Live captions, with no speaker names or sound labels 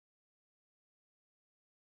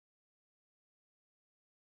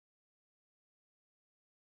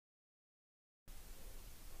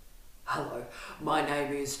My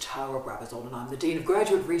name is Tara Brabazon and I'm the Dean of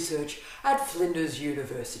Graduate Research at Flinders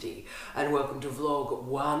University. And welcome to vlog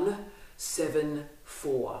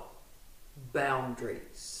 174,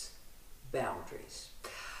 Boundaries. Boundaries.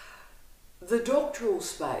 The doctoral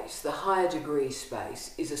space, the higher degree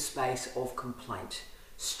space, is a space of complaint.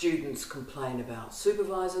 Students complain about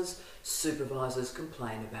supervisors, supervisors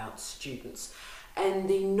complain about students. And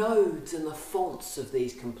the nodes and the fonts of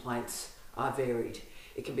these complaints are varied.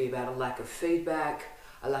 It can be about a lack of feedback,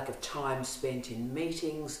 a lack of time spent in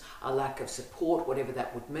meetings, a lack of support, whatever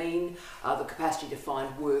that would mean, the capacity to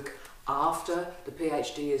find work after the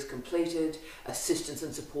PhD is completed, assistance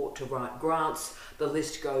and support to write grants. The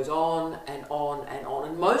list goes on and on and on.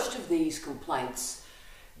 And most of these complaints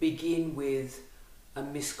begin with a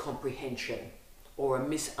miscomprehension or a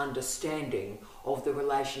misunderstanding of the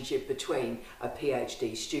relationship between a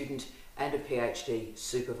PhD student and a PhD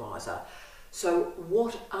supervisor. So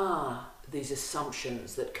what are these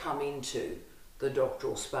assumptions that come into the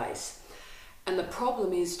doctoral space? And the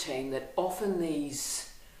problem is, team, that often these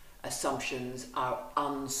assumptions are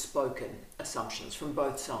unspoken assumptions from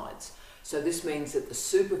both sides. So this means that the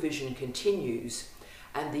supervision continues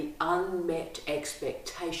and the unmet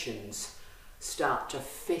expectations start to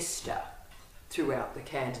fester throughout the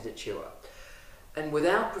candidature. And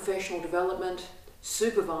without professional development,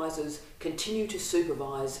 supervisors continue to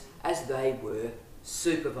supervise as they were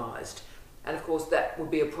supervised. And of course that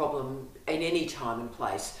would be a problem in any time and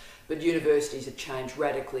place, but universities have changed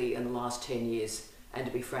radically in the last 10 years, and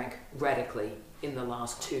to be frank, radically in the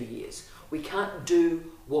last 2 years. We can't do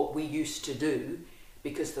what we used to do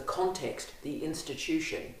because the context, the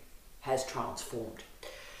institution, has transformed.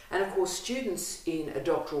 And of course, students in a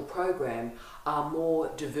doctoral program are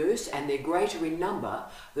more diverse and they're greater in number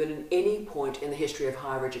than at any point in the history of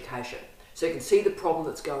higher education. So you can see the problem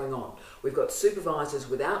that's going on. We've got supervisors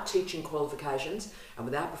without teaching qualifications and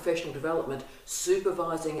without professional development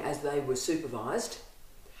supervising as they were supervised,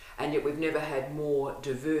 and yet we've never had more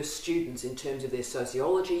diverse students in terms of their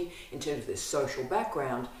sociology, in terms of their social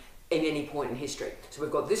background, in any point in history. So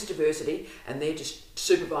we've got this diversity and they're just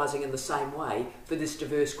supervising in the same way for this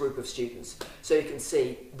diverse group of students. So you can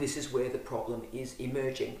see this is where the problem is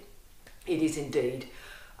emerging. It is indeed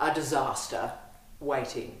a disaster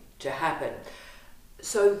waiting to happen.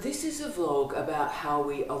 So this is a vlog about how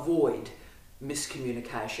we avoid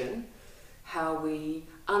miscommunication, how we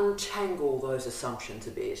untangle those assumptions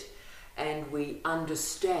a bit, and we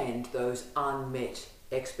understand those unmet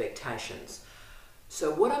expectations.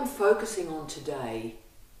 So what I'm focusing on today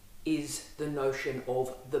is the notion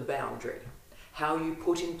of the boundary. How you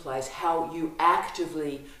put in place, how you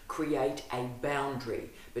actively create a boundary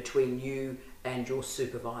between you and your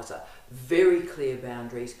supervisor. Very clear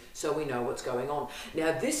boundaries so we know what's going on.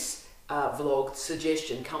 Now this vlog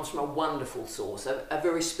suggestion comes from a wonderful source, a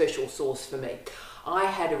very special source for me. I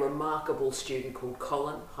had a remarkable student called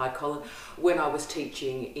Colin, hi Colin, when I was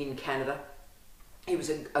teaching in Canada. He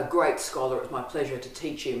was a great scholar. It was my pleasure to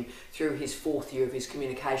teach him through his 4th year of his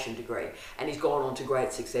communication degree, and he's gone on to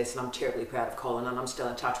great success, and I'm terribly proud of Colin, and I'm still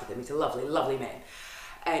in touch with him. He's a lovely, lovely man,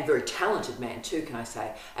 and very talented man too, can I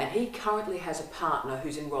say. And he currently has a partner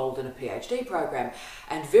who's enrolled in a PhD program,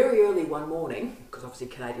 and very early one morning, because obviously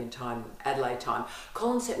Canadian time, Adelaide time,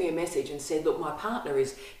 Colin sent me a message and said, look, my partner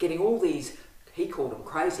is getting all these, he called them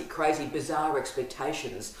crazy, bizarre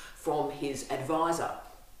expectations from his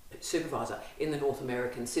supervisor in the North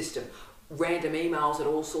American system. Random emails at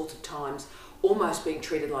all sorts of times, almost being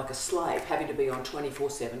treated like a slave, having to be on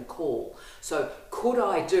 24/7 call. So could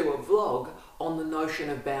I do a vlog on the notion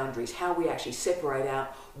of boundaries, how we actually separate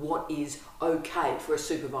out what is okay for a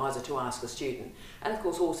supervisor to ask a student, and of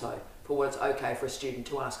course also for what it's okay for a student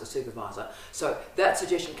to ask a supervisor. So that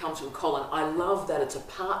suggestion comes from Colin. I love that it's a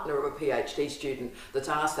partner of a PhD student that's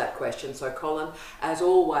asked that question. So Colin, as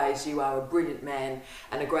always, you are a brilliant man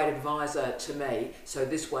and a great advisor to me. So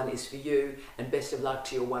this one is for you, and best of luck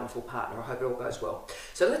to your wonderful partner. I hope it all goes well.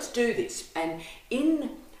 So let's do this. And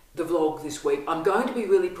in the vlog this week, I'm going to be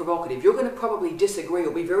really provocative. You're going to probably disagree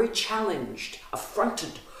or be very challenged,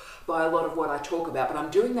 affronted by a lot of what I talk about, but I'm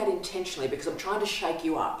doing that intentionally because I'm trying to shake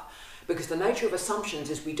you up. Because the nature of assumptions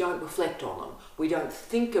is we don't reflect on them. We don't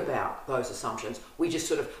think about those assumptions. We just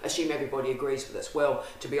sort of assume everybody agrees with us. Well,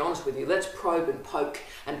 to be honest with you, let's probe and poke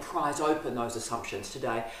and prise open those assumptions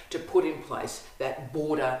today to put in place that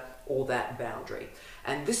border or that boundary.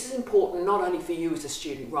 And this is important not only for you as a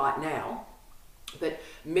student right now, but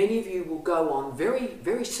many of you will go on very,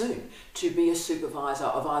 very soon to be a supervisor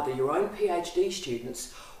of either your own PhD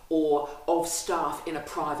students or of staff in a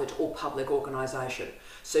private or public organisation.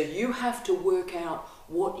 So you have to work out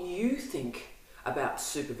what you think about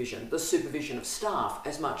supervision, the supervision of staff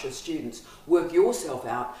as much as students. Work yourself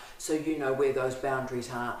out so you know where those boundaries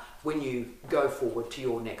are when you go forward to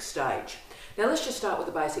your next stage. Now let's just start with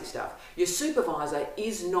the basic stuff. Your supervisor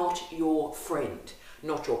is not your friend,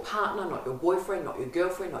 not your partner, not your boyfriend, not your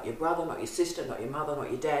girlfriend, not your brother, not your sister, not your mother,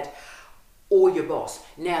 not your dad, or your boss.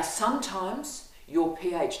 Now sometimes your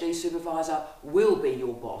PhD supervisor will be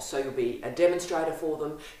your boss. So you'll be a demonstrator for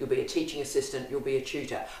them, you'll be a teaching assistant, you'll be a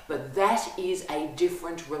tutor. But that is a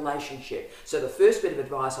different relationship. So the first bit of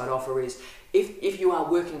advice I'd offer is if you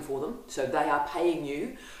are working for them, so they are paying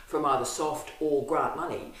you from either soft or grant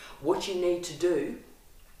money, what you need to do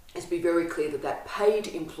is be very clear that that paid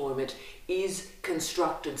employment is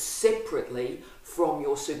constructed separately from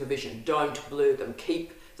your supervision. Don't blur them,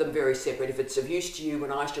 keep them very separate. If it's of use to you,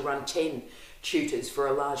 when I used to run 10 tutors for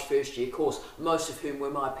a large first year course, most of whom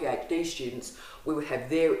were my PhD students, we would have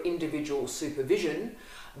their individual supervision,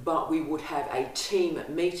 but we would have a team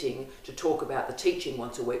meeting to talk about the teaching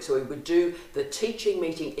once a week. So we would do the teaching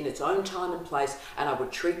meeting in its own time and place, and I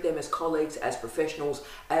would treat them as colleagues, as professionals,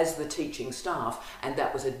 as the teaching staff, and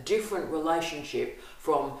that was a different relationship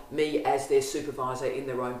from me as their supervisor in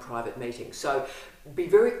their own private meeting. So be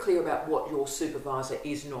very clear about what your supervisor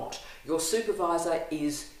is not. Your supervisor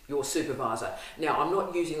is your supervisor. Now, I'm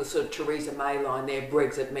not using the sort of Theresa May line there,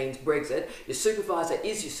 Brexit means Brexit. Your supervisor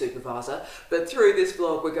is your supervisor, but through this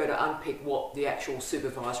vlog, we're going to unpick what the actual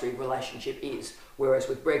supervisory relationship is, whereas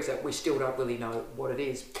with Brexit, we still don't really know what it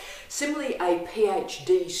is. Similarly, a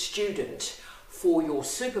PhD student for your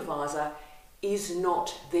supervisor is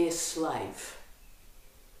not their slave.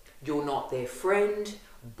 You're not their friend,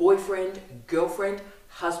 boyfriend, girlfriend,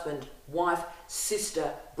 husband, wife,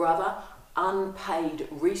 sister, brother, unpaid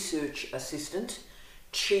research assistant,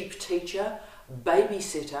 cheap teacher,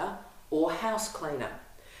 babysitter, or house cleaner.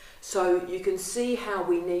 So you can see how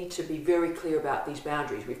we need to be very clear about these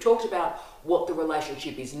boundaries. We've talked about what the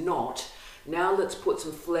relationship is not. Now let's put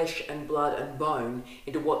some flesh and blood and bone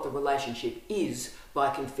into what the relationship is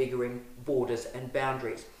by configuring borders and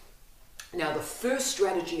boundaries. Now, the first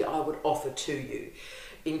strategy I would offer to you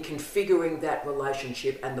in configuring that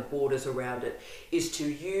relationship and the borders around it is to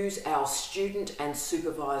use our student and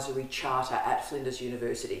supervisory charter at Flinders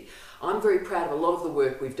University. I'm very proud of a lot of the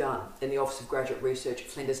work we've done in the Office of Graduate Research at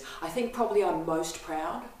Flinders. I think probably I'm most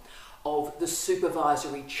proud of the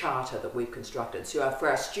supervisory charter that we've constructed. So for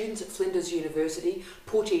our students at Flinders University,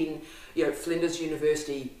 put in Flinders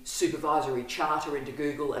University supervisory charter into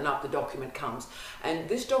Google and up the document comes. And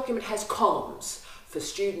this document has columns for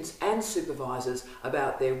students and supervisors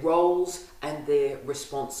about their roles and their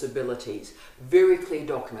responsibilities. Very clear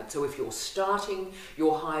document. So if you're starting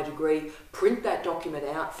your higher degree, print that document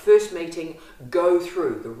out. First meeting, go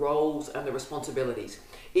through the roles and the responsibilities.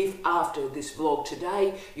 If after this vlog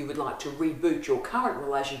today you would like to reboot your current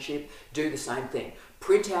relationship, do the same thing.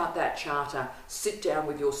 Print out that charter, sit down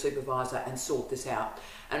with your supervisor and sort this out.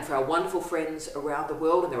 And for our wonderful friends around the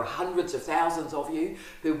world, and there are hundreds of thousands of you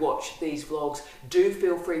who watch these vlogs, do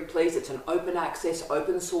feel free, please. It's an open access,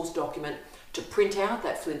 open source document to print out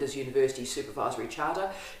that Flinders University Supervisory Charter.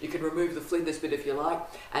 You can remove the Flinders bit if you like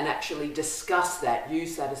and actually discuss that,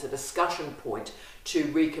 use that as a discussion point to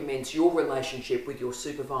recommence your relationship with your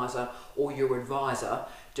supervisor or your advisor,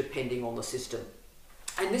 depending on the system.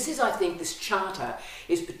 And this is, I think, this charter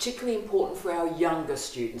is particularly important for our younger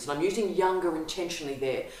students. And I'm using younger intentionally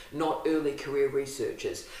there, not early career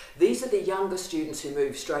researchers. These are the younger students who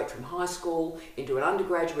move straight from high school into an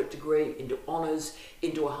undergraduate degree, into honours,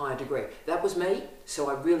 into a higher degree. That was me, so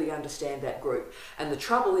I really understand that group. And the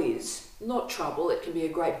trouble is, not trouble, it can be a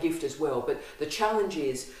great gift as well, but the challenge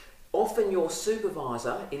is, often your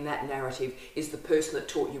supervisor in that narrative is the person that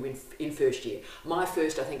taught you in first year. My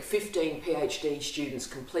first, I think, 15 PhD students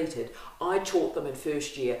completed, I taught them in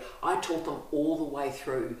first year. I taught them all the way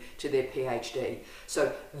through to their PhD.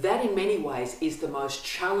 So that in many ways is the most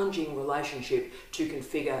challenging relationship to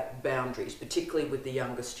configure boundaries, particularly with the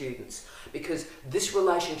younger students, because this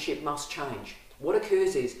relationship must change. What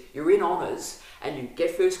occurs is you're in honours and you get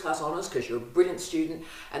first class honours because you're a brilliant student,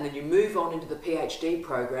 and then you move on into the PhD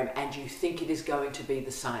program and you think it is going to be the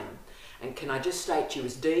same. And can I just state to you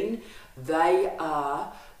as Dean, they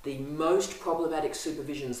are the most problematic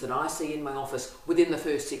supervisions that I see in my office within the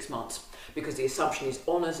first 6 months, because the assumption is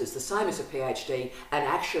honours is the same as a PhD, and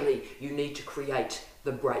actually you need to create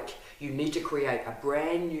the break. You need to create a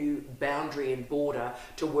brand new boundary and border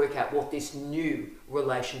to work out what this new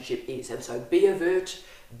relationship is. And so be overt,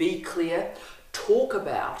 be clear, talk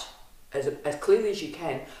about, as clearly as you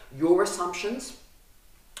can, your assumptions,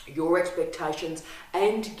 your expectations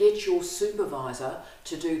and get your supervisor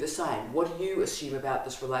to do the same. What do you assume about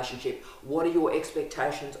this relationship? What are your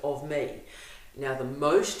expectations of me? Now, the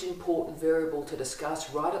most important variable to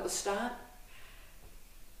discuss right at the start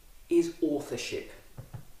is authorship.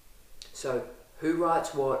 So, who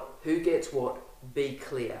writes what, who gets what, be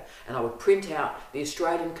clear. And I would print out the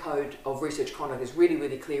Australian Code of Research Conduct is really,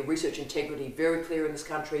 really clear. Research integrity, very clear in this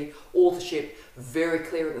country. Authorship, very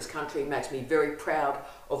clear in this country. It makes me very proud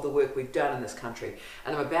of the work we've done in this country.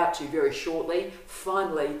 And I'm about to very shortly,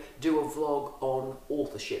 finally, do a vlog on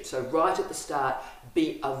authorship. So right at the start,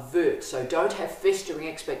 be avert. So don't have festering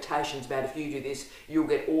expectations about if you do this, you'll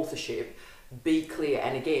get authorship. Be clear,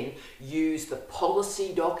 and again, use the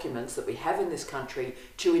policy documents that we have in this country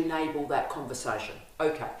to enable that conversation.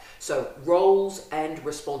 Okay, so roles and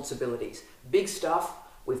responsibilities. Big stuff,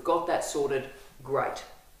 we've got that sorted, great.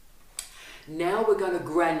 Now we're going to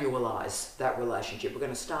granularize that relationship. We're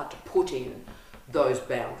going to start to put in those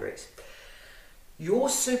boundaries. Your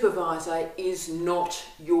supervisor is not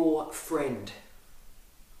your friend.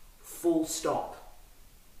 Full stop.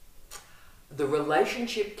 The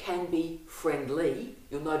relationship can be friendly.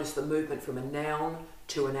 You'll notice the movement from a noun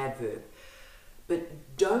to an adverb.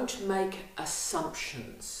 But don't make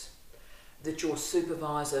assumptions that your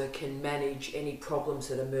supervisor can manage any problems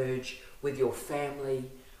that emerge with your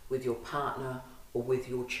family, with your partner, or with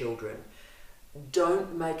your children.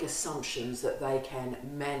 Don't make assumptions that they can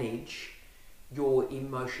manage your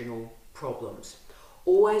emotional problems.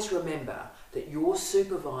 Always remember that your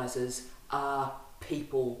supervisors are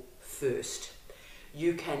people first.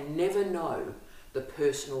 You can never know the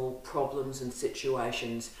personal problems and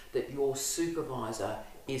situations that your supervisor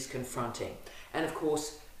is confronting. And of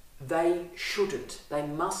course, they shouldn't, they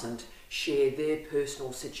mustn't share their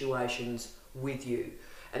personal situations with you.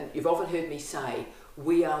 And you've often heard me say,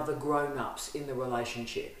 we are the grown-ups in the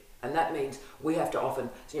relationship. And that means we have to often,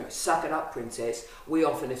 suck it up, princess. We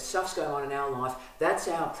often, if stuff's going on in our life, that's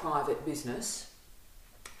our private business.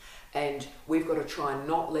 And we've got to try and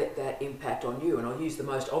not let that impact on you. And I'll use the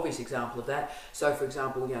most obvious example of that. So, for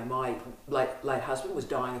example, my late husband was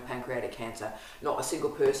dying of pancreatic cancer. Not a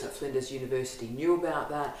single person at Flinders University knew about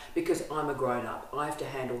that because I'm a grown-up. I have to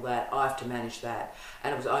handle that. I have to manage that.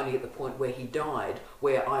 And it was only at the point where he died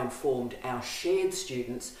where I informed our shared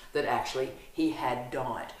students that actually he had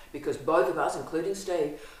died. Because both of us, including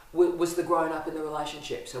Steve, was the grown-up in the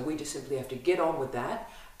relationship. So we just simply have to get on with that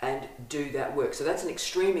and do that work. So that's an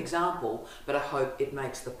extreme example, but I hope it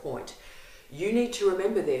makes the point. You need to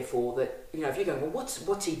remember, therefore, that if you're going, well,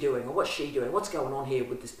 what's he doing or what's she doing? What's going on here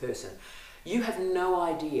with this person? You have no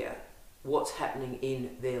idea what's happening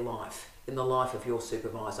in their life, in the life of your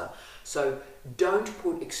supervisor. So don't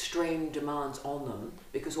put extreme demands on them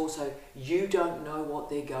because also you don't know what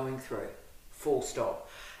they're going through. Full stop.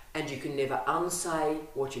 And you can never unsay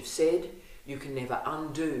what you've said. You can never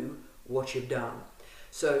undo what you've done.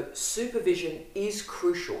 So supervision is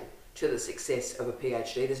crucial to the success of a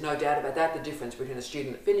PhD. There's no doubt about that. The difference between a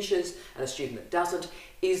student that finishes and a student that doesn't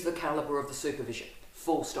is the calibre of the supervision.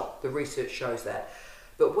 Full stop. The research shows that.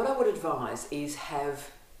 But what I would advise is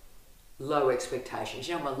have low expectations.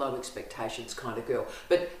 I'm a low expectations kind of girl.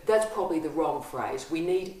 But that's probably the wrong phrase. We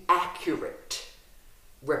need accurate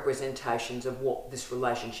representations of what this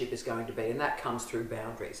relationship is going to be, and that comes through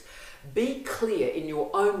boundaries. Be clear in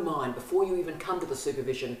your own mind before you even come to the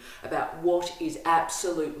supervision about what is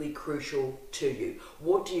absolutely crucial to you.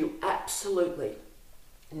 What do you absolutely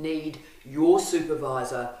need your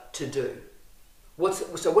supervisor to do?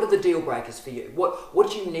 So what are the deal breakers for you?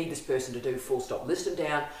 What do you need this person to do? Full stop. List them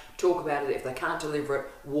down, talk about it. If they can't deliver it,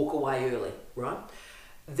 walk away early, right?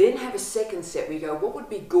 Then have a second step where you go, what would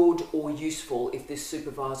be good or useful if this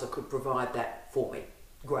supervisor could provide that for me?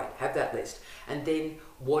 Great, have that list. And then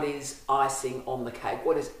what is icing on the cake?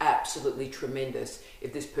 What is absolutely tremendous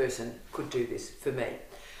if this person could do this for me?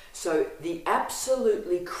 So the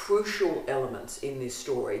absolutely crucial elements in this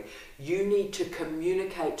story, you need to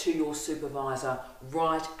communicate to your supervisor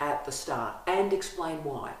right at the start and explain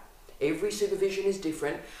why. Every supervision is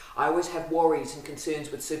different. I always have worries and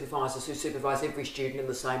concerns with supervisors who supervise every student in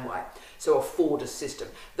the same way. So a Fordist system.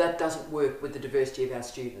 That doesn't work with the diversity of our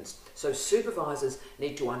students. So supervisors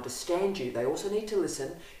need to understand you. They also need to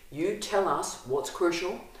listen. You tell us what's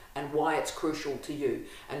crucial and why it's crucial to you.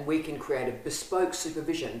 And we can create a bespoke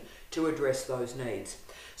supervision to address those needs.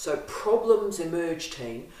 So problems emerge,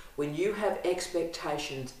 team, when you have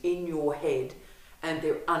expectations in your head and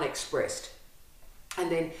they're unexpressed. And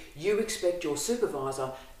then you expect your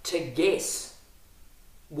supervisor to guess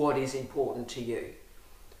what is important to you.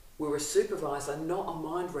 We're a supervisor, not a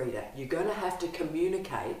mind reader. You're going to have to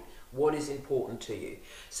communicate What is important to you?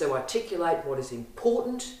 So articulate what is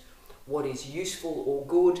important, what is useful or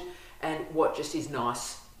good, and what just is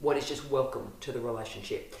nice, what is just welcome to the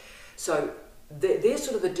relationship. So they're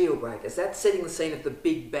sort of the deal breakers. That's setting the scene of the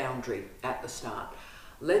big boundary at the start.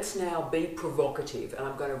 Let's now be provocative, and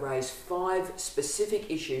I'm going to raise 5 specific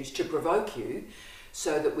issues to provoke you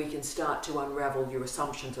so that we can start to unravel your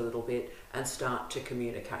assumptions a little bit and start to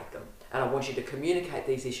communicate them. And I want you to communicate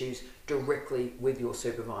these issues directly with your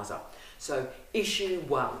supervisor. So issue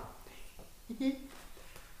 1,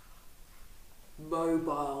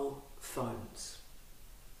 mobile phones.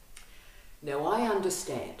 Now I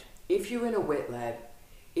understand if you're in a wet lab,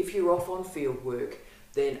 if you're off on field work,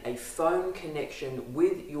 then a phone connection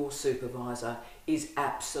with your supervisor is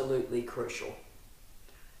absolutely crucial.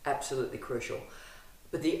 Absolutely crucial.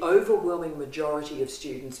 But the overwhelming majority of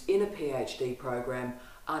students in a PhD program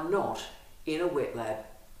are not in a wet lab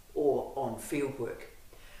or on field work.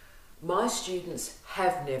 My students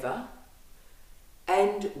have never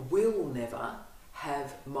and will never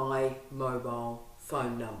have my mobile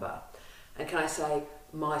phone number. And can I say,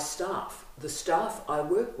 my staff, the staff I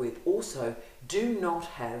work with also do not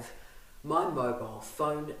have my mobile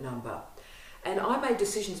phone number. And I made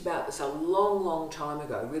decisions about this a long, long time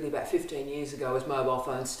ago, really about 15 years ago, as mobile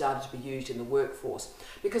phones started to be used in the workforce.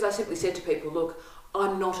 Because I simply said to people, look,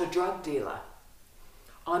 I'm not a drug dealer.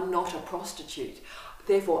 I'm not a prostitute.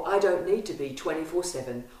 Therefore, I don't need to be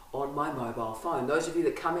 24/7 on my mobile phone. Those of you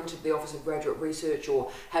that come into the Office of Graduate Research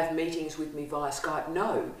or have meetings with me via Skype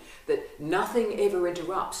know that nothing ever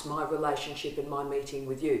interrupts my relationship and my meeting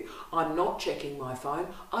with you. I'm not checking my phone.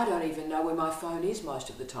 I don't even know where my phone is most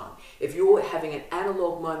of the time. If you're having an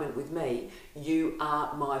analog moment with me, you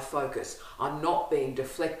are my focus. I'm not being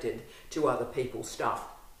deflected to other people's stuff.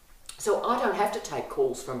 So I don't have to take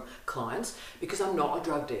calls from clients because I'm not a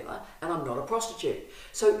drug dealer and I'm not a prostitute.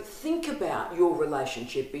 So think about your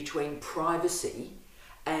relationship between privacy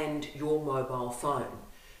and your mobile phone.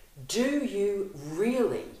 Do you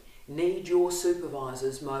really need your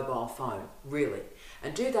supervisor's mobile phone? Really?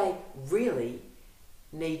 And do they really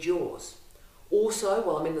need yours? Also,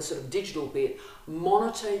 while I'm in the sort of digital bit,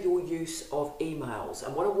 monitor your use of emails.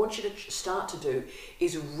 And what I want you to start to do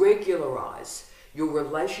is regularize your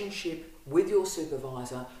relationship with your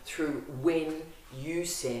supervisor through when you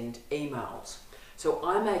send emails. So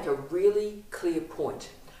I make a really clear point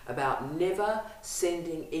about never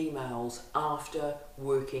sending emails after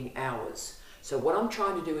working hours. So what I'm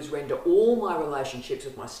trying to do is render all my relationships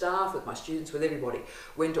with my staff, with my students, with everybody,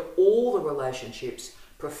 render all the relationships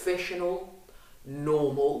professional,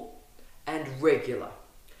 normal, and regular.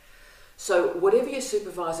 So whatever your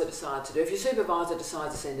supervisor decides to do, if your supervisor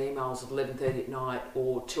decides to send emails at 11:30 at night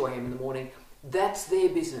or 2 a.m. in the morning, that's their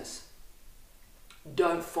business.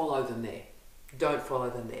 Don't follow them there. Don't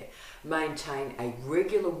follow them there. Maintain a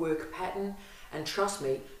regular work pattern, and trust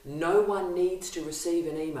me, no one needs to receive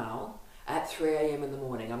an email at 3 a.m. in the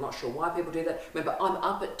morning. I'm not sure why people do that. Remember, I'm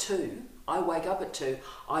up at 2. I wake up at 2.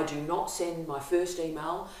 I do not send my first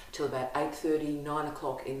email till about 8:30, 9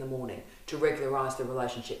 o'clock in the morning to regularise the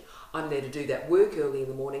relationship. I'm there to do that work early in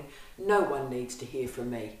the morning. No one needs to hear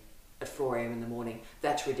from me at 4 a.m. in the morning.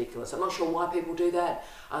 That's ridiculous. I'm not sure why people do that.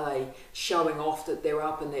 Are they showing off that they're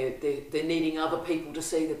up and they're needing other people to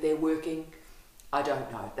see that they're working? I don't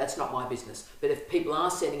know. That's not my business. But if people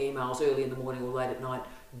are sending emails early in the morning or late at night,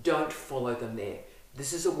 don't follow them there.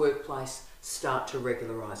 This is a workplace. Start to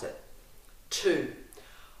regularise it. 2,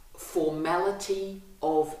 formality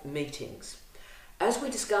of meetings. As we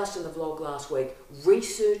discussed in the vlog last week,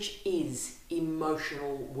 research is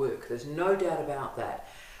emotional work. There's no doubt about that.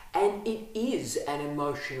 And it is an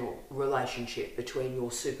emotional relationship between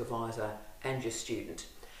your supervisor and your student.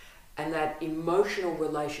 And that emotional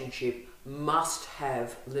relationship must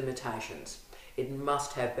have limitations. It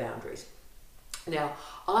must have boundaries. Now,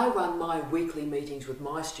 I run my weekly meetings with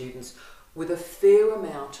my students with a fair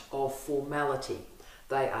amount of formality.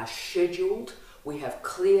 They are scheduled. We have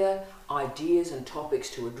clear ideas and topics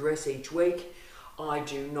to address each week. I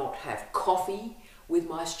do not have coffee with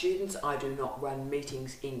my students. I do not run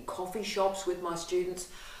meetings in coffee shops with my students.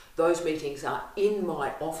 Those meetings are in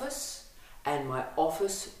my office, and my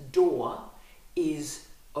office door is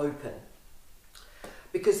open.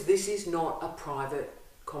 Because this is not a private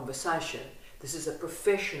conversation. This is a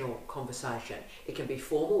professional conversation. It can be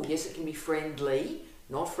formal, yes, it can be friendly,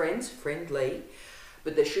 not friends, friendly,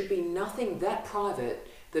 but there should be nothing that private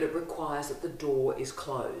that it requires that the door is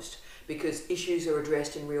closed, because issues are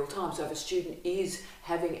addressed in real time. So if a student is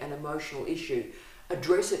having an emotional issue,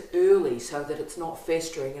 address it early so that it's not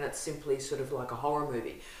festering and it's simply sort of like a horror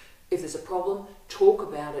movie. If there's a problem, talk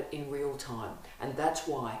about it in real time, and that's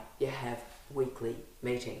why you have weekly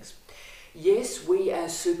meetings. Yes, we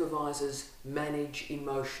as supervisors manage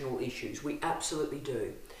emotional issues. We absolutely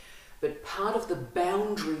do. But part of the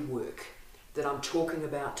boundary work that I'm talking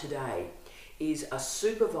about today is a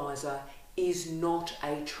supervisor is not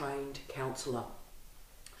a trained counsellor.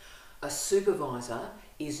 A supervisor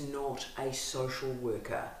is not a social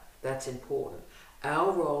worker. That's important.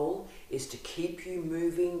 Our role is to keep you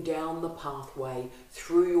moving down the pathway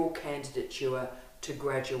through your candidature to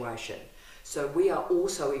graduation. So we are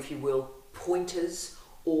also, if you will, pointers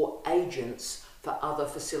or agents for other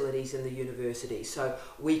facilities in the university. So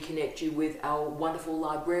we connect you with our wonderful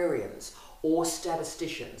librarians or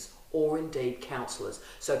statisticians or indeed counsellors.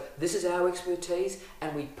 So this is our expertise,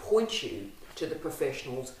 and we point you to the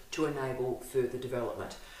professionals to enable further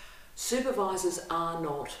development. Supervisors are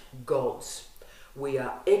not gods. We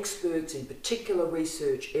are experts in particular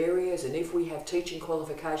research areas, and if we have teaching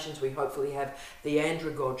qualifications, we hopefully have the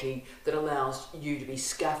andragogy that allows you to be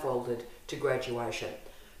scaffolded to graduation.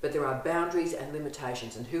 But there are boundaries and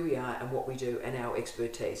limitations in who we are and what we do and our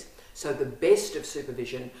expertise. So the best of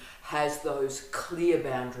supervision has those clear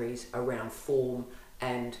boundaries around form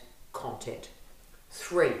and content.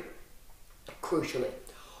 3, crucially,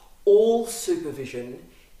 all supervision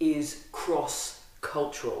is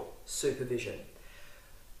cross-cultural supervision.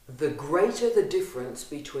 The greater the difference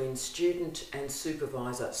between student and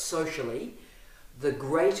supervisor socially, the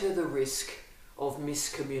greater the risk of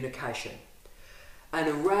miscommunication. An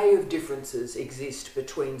array of differences exist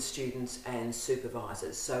between students and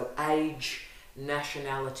supervisors. So age,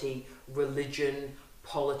 nationality, religion,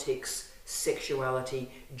 politics, sexuality,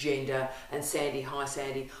 gender, and Sandy, hi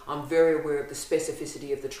Sandy, I'm very aware of the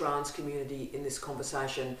specificity of the trans community in this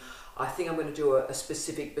conversation. I think I'm going to do a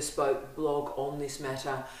specific bespoke blog on this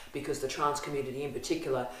matter, because the trans community in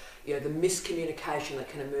particular, you know, the miscommunication that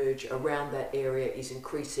can emerge around that area is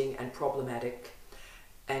increasing and problematic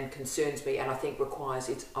and concerns me, and I think requires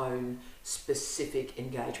its own specific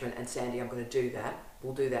engagement. And Sandy, I'm going to do that.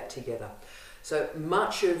 We'll do that together. So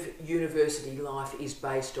much of university life is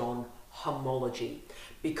based on homology.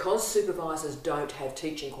 Because supervisors don't have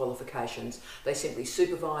teaching qualifications, they simply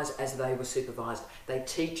supervise as they were supervised. They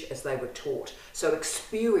teach as they were taught. So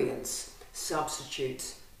experience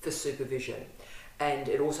substitutes for supervision, and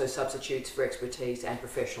it also substitutes for expertise and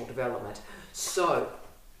professional development. So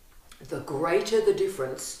the greater the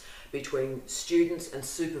difference between students and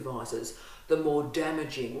supervisors, the more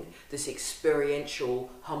damaging this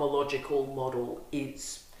experiential homological model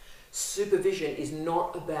is. Supervision is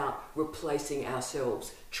not about replacing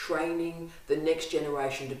ourselves, training the next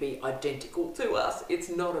generation to be identical to us. It's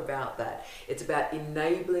not about that. It's about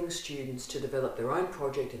enabling students to develop their own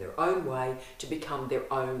project in their own way, to become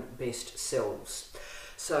their own best selves.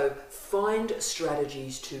 So find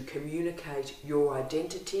strategies to communicate your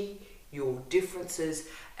identity, your differences,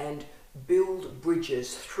 and build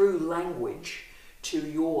bridges through language to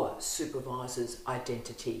your supervisor's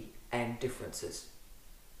identity and differences.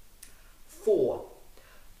 4,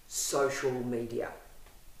 social media.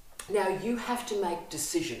 Now you have to make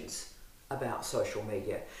decisions about social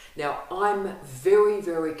media. Now I'm very,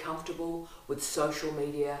 very comfortable with social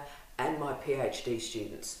media and my PhD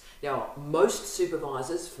students. Now most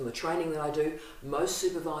supervisors, from the training that I do, most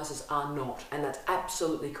supervisors are not, and that's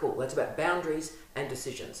absolutely cool. That's about boundaries and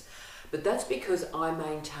decisions. But that's because I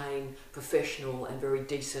maintain professional and very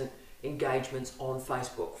decent engagements on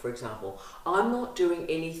Facebook, for example. I'm not doing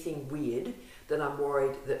anything weird that I'm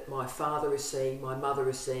worried that my father is seeing, my mother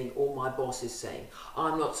is seeing, or my boss is seeing.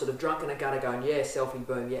 I'm not sort of drunk in a gutter going, yeah, selfie,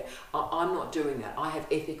 boom, yeah. I'm not doing that. I have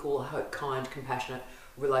ethical, kind, compassionate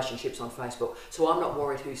relationships on Facebook, so I'm not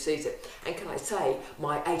worried who sees it. And can I say,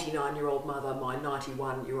 my 89-year-old mother, my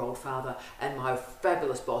 91-year-old father, and my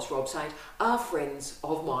fabulous boss, Rob Saint, are friends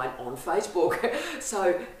of mine on Facebook.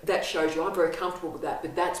 So that shows you I'm very comfortable with that,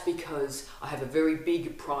 but that's because I have a very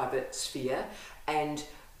big private sphere, and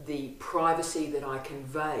the privacy that I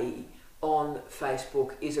convey on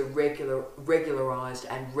Facebook is a regularized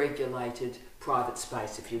and regulated private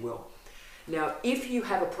space, if you will. Now, if you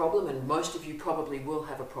have a problem, and most of you probably will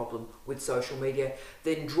have a problem with social media,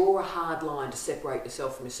 then draw a hard line to separate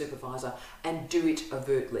yourself from your supervisor and do it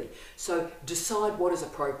overtly. So decide what is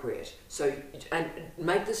appropriate. So, and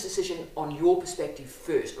make this decision on your perspective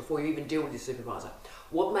first before you even deal with your supervisor.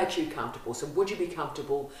 What makes you comfortable? So would you be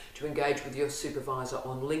comfortable to engage with your supervisor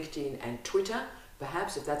on LinkedIn and Twitter?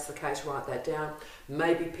 Perhaps, if that's the case, write that down.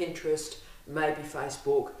 Maybe Pinterest, maybe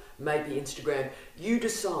Facebook, maybe Instagram. You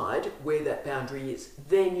decide where that boundary is.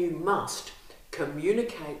 Then you must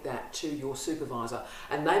Communicate that to your supervisor,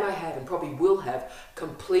 and they may have and probably will have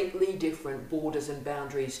completely different borders and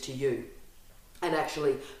boundaries to you. And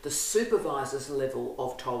actually, the supervisor's level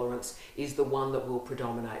of tolerance is the one that will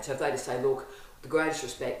predominate. So if they just say, look, with the greatest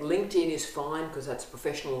respect, LinkedIn is fine because that's a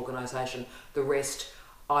professional organisation. The rest,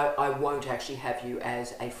 I won't actually have you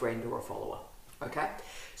as a friend or a follower. Okay?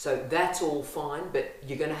 So that's all fine, but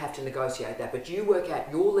you're going to have to negotiate that. But you work out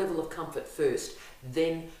your level of comfort first,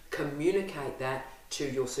 then communicate that to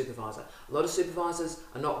your supervisor. A lot of supervisors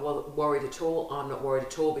are not worried at all. I'm not worried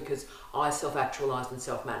at all because I self-actualise and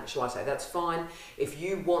self-manage. So I say, that's fine. If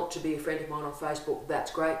you want to be a friend of mine on Facebook, that's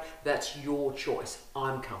great. That's your choice.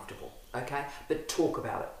 I'm comfortable, okay? But talk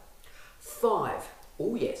about it. 5,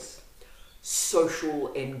 oh yes,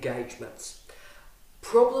 social engagements.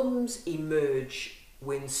 Problems emerge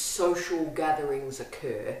when social gatherings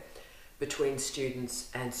occur between students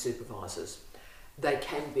and supervisors. They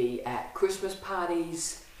can be at Christmas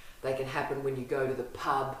parties, they can happen when you go to the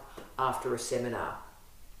pub after a seminar.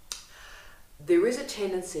 There is a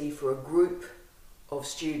tendency for a group of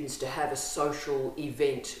students to have a social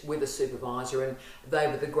event with a supervisor, and they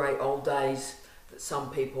were the great old days that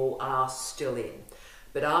some people are still in.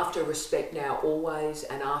 But after Respect Now Always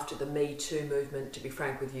and after the Me Too movement, to be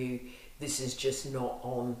frank with you, this is just not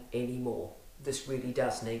on anymore. This really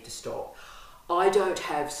does need to stop. I don't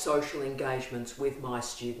have social engagements with my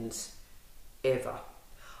students ever.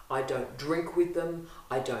 I don't drink with them,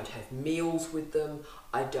 I don't have meals with them,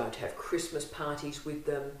 I don't have Christmas parties with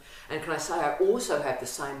them. And can I say, I also have the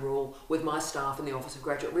same rule with my staff in the Office of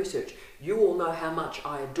Graduate Research. You all know how much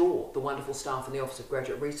I adore the wonderful staff in the Office of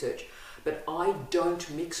Graduate Research, but I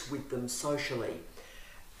don't mix with them socially.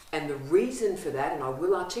 And the reason for that, and I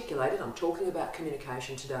will articulate it, I'm talking about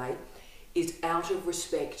communication today, is out of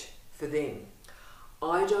respect for them.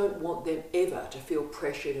 I don't want them ever to feel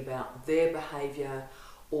pressured about their behaviour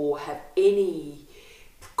or have any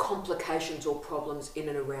complications or problems in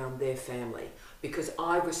and around their family, because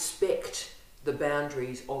I respect the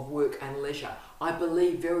boundaries of work and leisure. I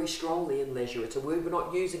believe very strongly in leisure. It's a word we're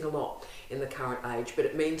not using a lot in the current age, but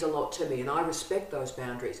it means a lot to me, and I respect those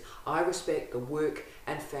boundaries. I respect the work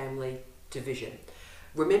and family division.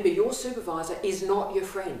 Remember, your supervisor is not your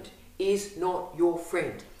friend, is not your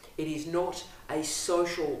friend. It is not a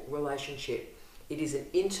social relationship. It is an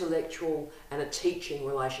intellectual and a teaching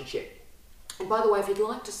relationship. And by the way, if you'd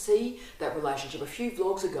like to see that relationship, a few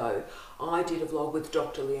vlogs ago, I did a vlog with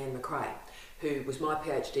Dr. Leanne McRae, who was my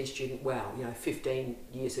PhD student, 15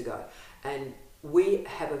 years ago. And we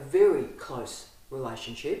have a very close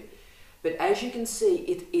relationship. But as you can see,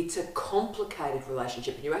 it's a complicated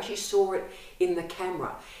relationship. And you actually saw it in the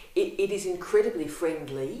camera. It is incredibly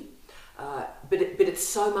friendly. But it's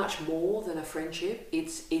so much more than a friendship.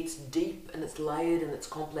 It's deep and it's layered and it's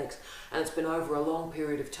complex, and it's been over a long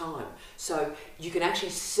period of time. So you can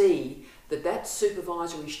actually see that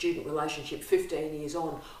supervisory student relationship 15 years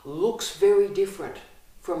on looks very different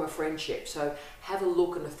from a friendship. So have a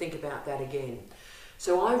look and a think about that again.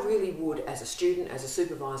 So I really would, as a student, as a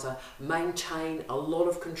supervisor, maintain a lot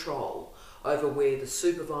of control over where the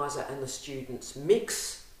supervisor and the students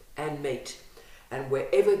mix and meet. And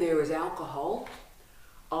wherever there is alcohol,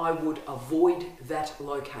 I would avoid that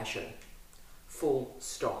location. Full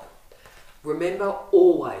stop. Remember,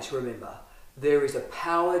 always remember, there is a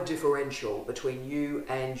power differential between you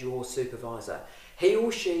and your supervisor. He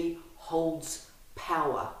or she holds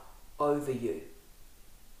power over you.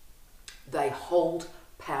 They hold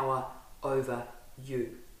power over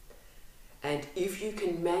you. And if you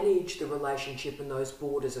can manage the relationship and those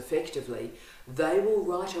borders effectively, they will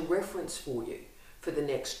write a reference for you for the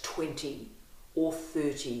next 20 or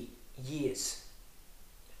 30 years.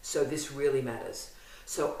 So this really matters.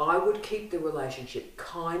 So I would keep the relationship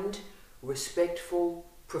kind, respectful,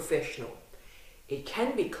 professional. It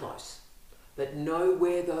can be close, but know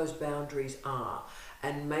where those boundaries are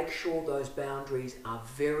and make sure those boundaries are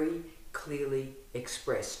very clearly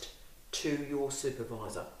expressed to your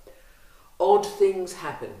supervisor. Odd things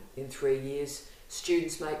happen in 3 years.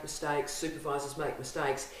 Students make mistakes, supervisors make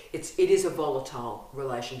mistakes. It is a volatile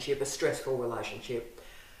relationship, a stressful relationship,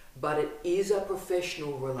 but it is a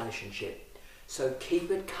professional relationship. So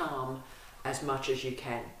keep it calm as much as you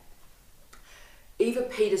can. Eva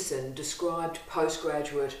Peterson described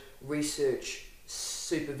postgraduate research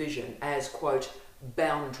supervision as, quote,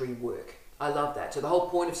 boundary work. I love that. So the whole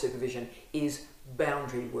point of supervision is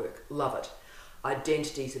boundary work. Love it.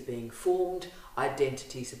 Identities are being formed,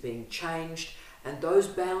 identities are being changed, and those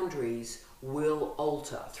boundaries will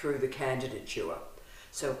alter through the candidature.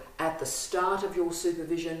 So at the start of your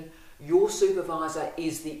supervision, your supervisor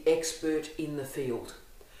is the expert in the field.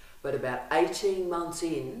 But about 18 months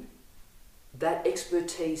in, that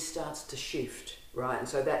expertise starts to shift, right? And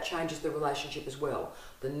so that changes the relationship as well.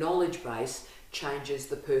 The knowledge base changes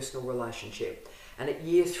the personal relationship. And at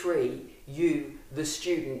year 3, you, the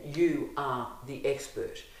student, you are the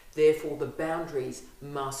expert. Therefore, the boundaries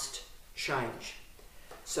must change.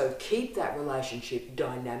 So keep that relationship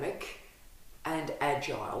dynamic and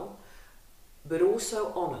agile, but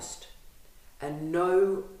also honest, and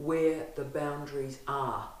know where the boundaries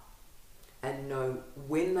are, and know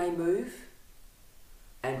when they move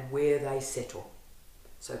and where they settle.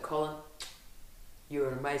 So Colin, you're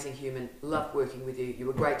an amazing human. Loved working with you. You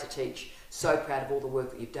were great to teach. So proud of all the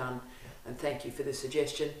work that you've done. And thank you for the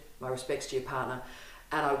suggestion. My respects to your partner.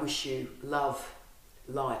 And I wish you love,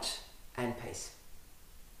 light and peace.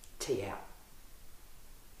 Tea out.